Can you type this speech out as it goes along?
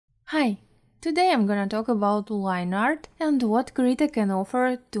Hi! Today I'm gonna talk about Lineart and what Krita can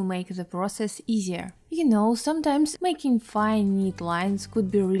offer to make the process easier. You know, sometimes making fine, neat lines could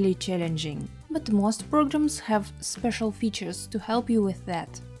be really challenging, but most programs have special features to help you with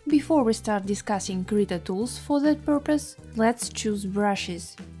that. Before we start discussing Krita tools for that purpose, let's choose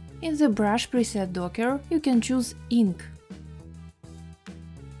brushes. In the brush preset docker, you can choose ink.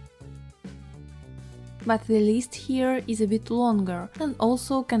 But the list here is a bit longer and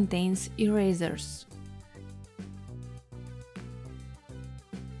also contains erasers.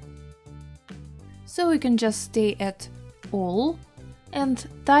 So we can just stay at all and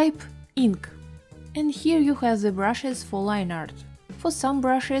type ink. And here you have the brushes for line art. For some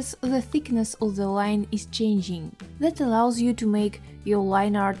brushes the thickness of the line is changing. That allows you to make your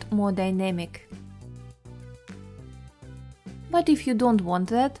line art more dynamic. But if you don't want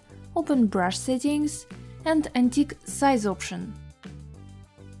that, open brush settings and untick size option.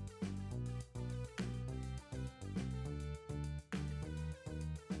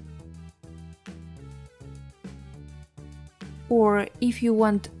 Or if you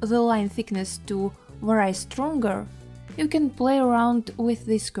want the line thickness to vary stronger, you can play around with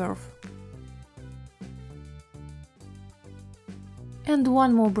this curve. And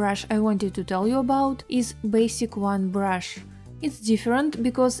one more brush I wanted to tell you about is Basic One brush. It's different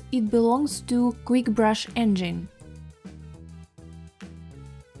because it belongs to Quick Brush engine.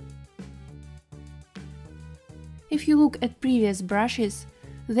 If you look at previous brushes,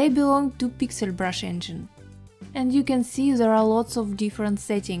 they belong to Pixel Brush engine. And you can see there are lots of different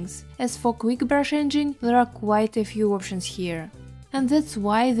settings. As for Quick Brush engine, there are quite a few options here. And that's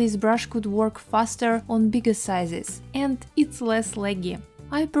why this brush could work faster on bigger sizes, and it's less laggy.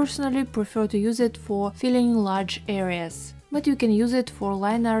 I personally prefer to use it for filling large areas. But you can use it for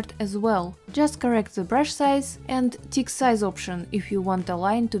line art as well. Just correct the brush size and tick size option if you want a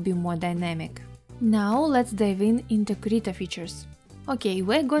line to be more dynamic. Now let's dive into Krita features. Okay,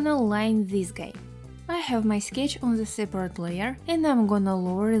 we're gonna line this guy. I have my sketch on the separate layer and I'm gonna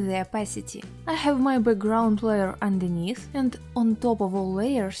lower the opacity. I have my background layer underneath and on top of all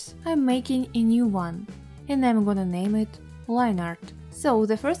layers I'm making a new one. And I'm gonna name it Lineart. So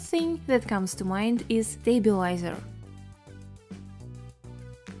the first thing that comes to mind is stabilizer.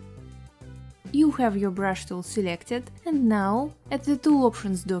 You have your brush tool selected, and now, at the Tool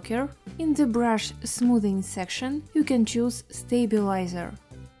Options docker, in the Brush Smoothing section, you can choose Stabilizer.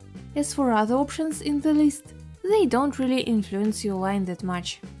 As for other options in the list, they don't really influence your line that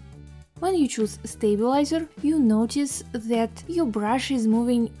much. When you choose Stabilizer, you notice that your brush is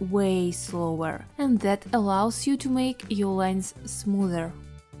moving way slower, and that allows you to make your lines smoother.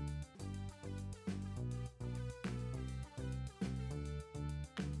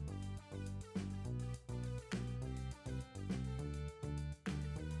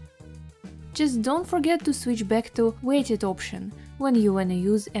 Just don't forget to switch back to Weighted option when you wanna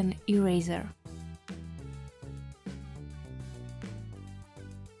use an eraser.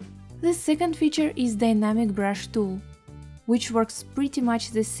 The second feature is Dynamic Brush tool, which works pretty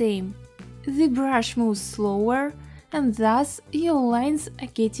much the same. The brush moves slower and thus your lines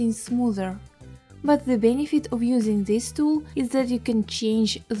are getting smoother. But the benefit of using this tool is that you can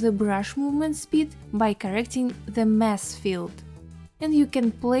change the brush movement speed by correcting the mass field. And you can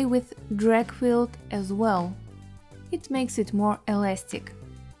play with drag field as well. It makes it more elastic.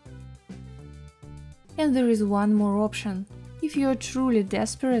 And there is one more option. If you're truly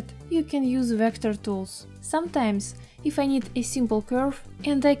desperate, you can use vector tools. Sometimes, if I need a simple curve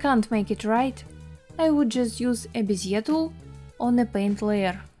and I can't make it right, I would just use a Bezier tool on a paint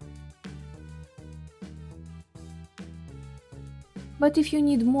layer. But if you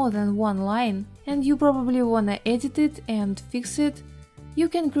need more than one line, and you probably wanna edit it and fix it, you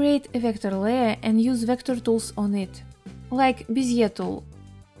can create a vector layer and use vector tools on it, like Bezier tool.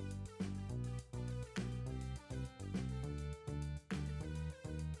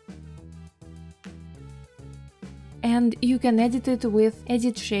 And you can edit it with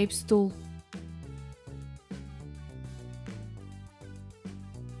Edit Shapes tool.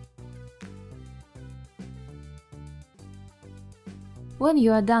 When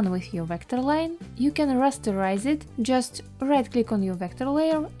you are done with your vector line, you can rasterize it. Just right-click on your vector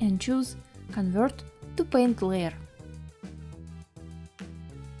layer and choose Convert to Paint Layer.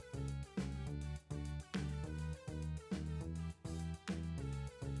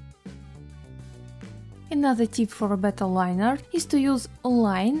 Another tip for a better line art is to use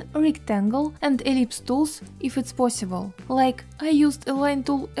line, rectangle and ellipse tools if it's possible. Like, I used a line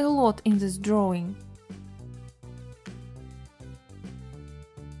tool a lot in this drawing.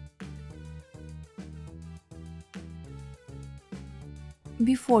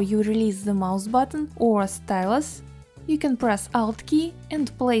 before you release the mouse button or stylus, you can press Alt key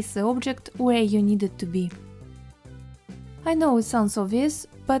and place the object where you need it to be. I know it sounds obvious,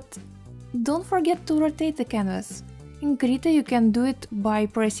 but don't forget to rotate the canvas. In Krita you can do it by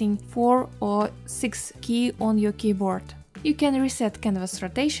pressing 4 or 6 key on your keyboard. You can reset canvas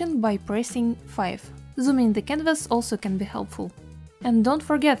rotation by pressing 5. Zooming the canvas also can be helpful. And don't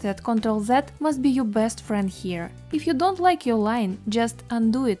forget that Ctrl-Z must be your best friend here. If you don't like your line, just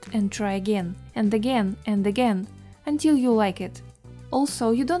undo it and try again, and again, and again, until you like it.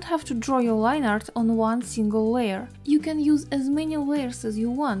 Also, you don't have to draw your line art on one single layer. You can use as many layers as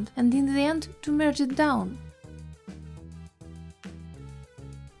you want, and in the end to merge it down.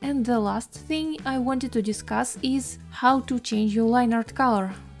 And the last thing I wanted to discuss is how to change your line art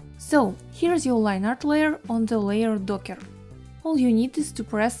color. So, here's your line art layer on the layer Docker. All you need is to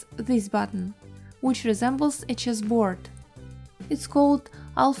press this button, which resembles a chessboard. It's called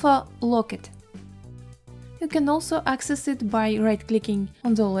Alpha Locket. You can also access it by right-clicking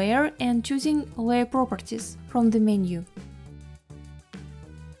on the layer and choosing Layer Properties from the menu.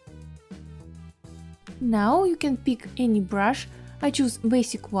 Now you can pick any brush. I choose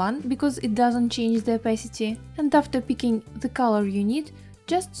Basic one because it doesn't change the opacity, and after picking the color you need,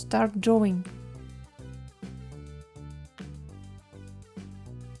 just start drawing.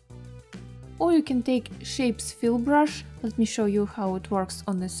 Or you can take Shapes Fill brush. Let me show you how it works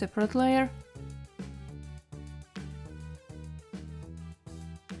on a separate layer.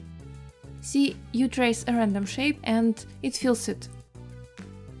 See, you trace a random shape and it fills it.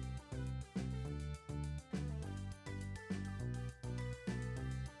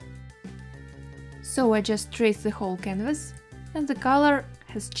 So I just trace the whole canvas and the color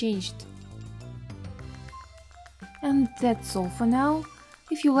has changed. And that's all for now.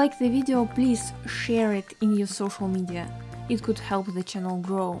 If you like the video, please share it in your social media. It could help the channel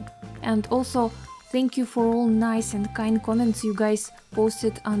grow. And also, thank you for all nice and kind comments you guys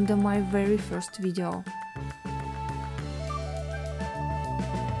posted under my very first video.